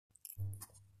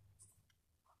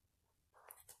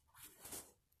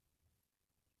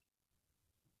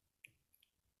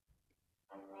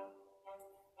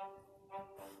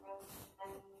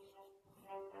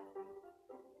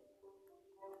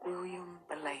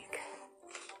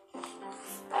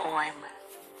poem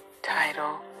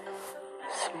titled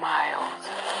Smiles.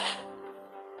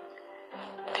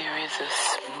 There is a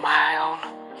smile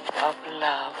of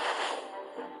love.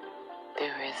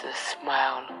 There is a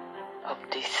smile of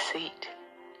deceit.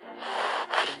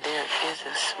 And there is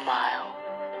a smile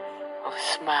of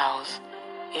smiles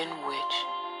in which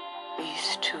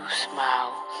these two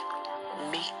smiles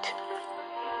meet.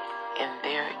 And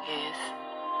there is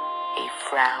a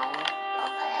frown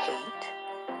of hate.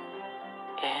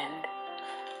 And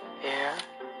there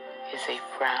is a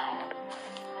frown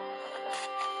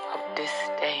of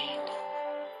disdain.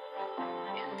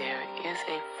 And there is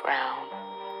a frown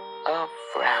of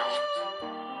frowns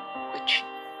which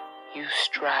you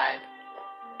strive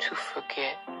to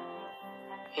forget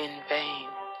in vain.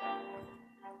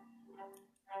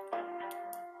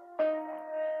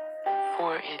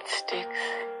 For it sticks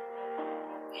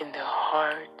in the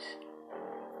heart's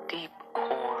deep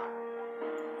core,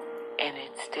 and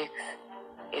it sticks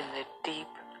in the deep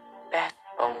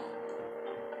backbone,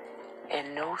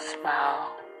 and no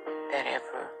smile that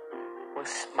ever was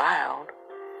smiled,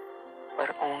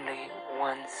 but only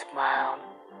one smile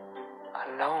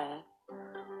alone,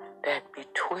 that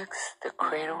betwixt the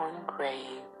cradle and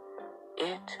grave,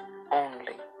 it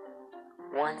only,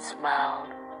 one smile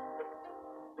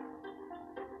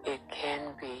it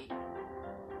can be.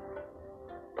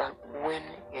 But when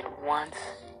it once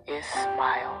is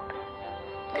smiled,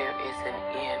 there is an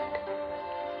end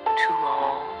to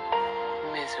all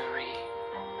misery.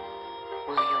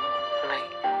 William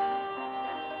Blake,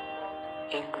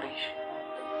 English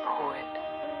poet.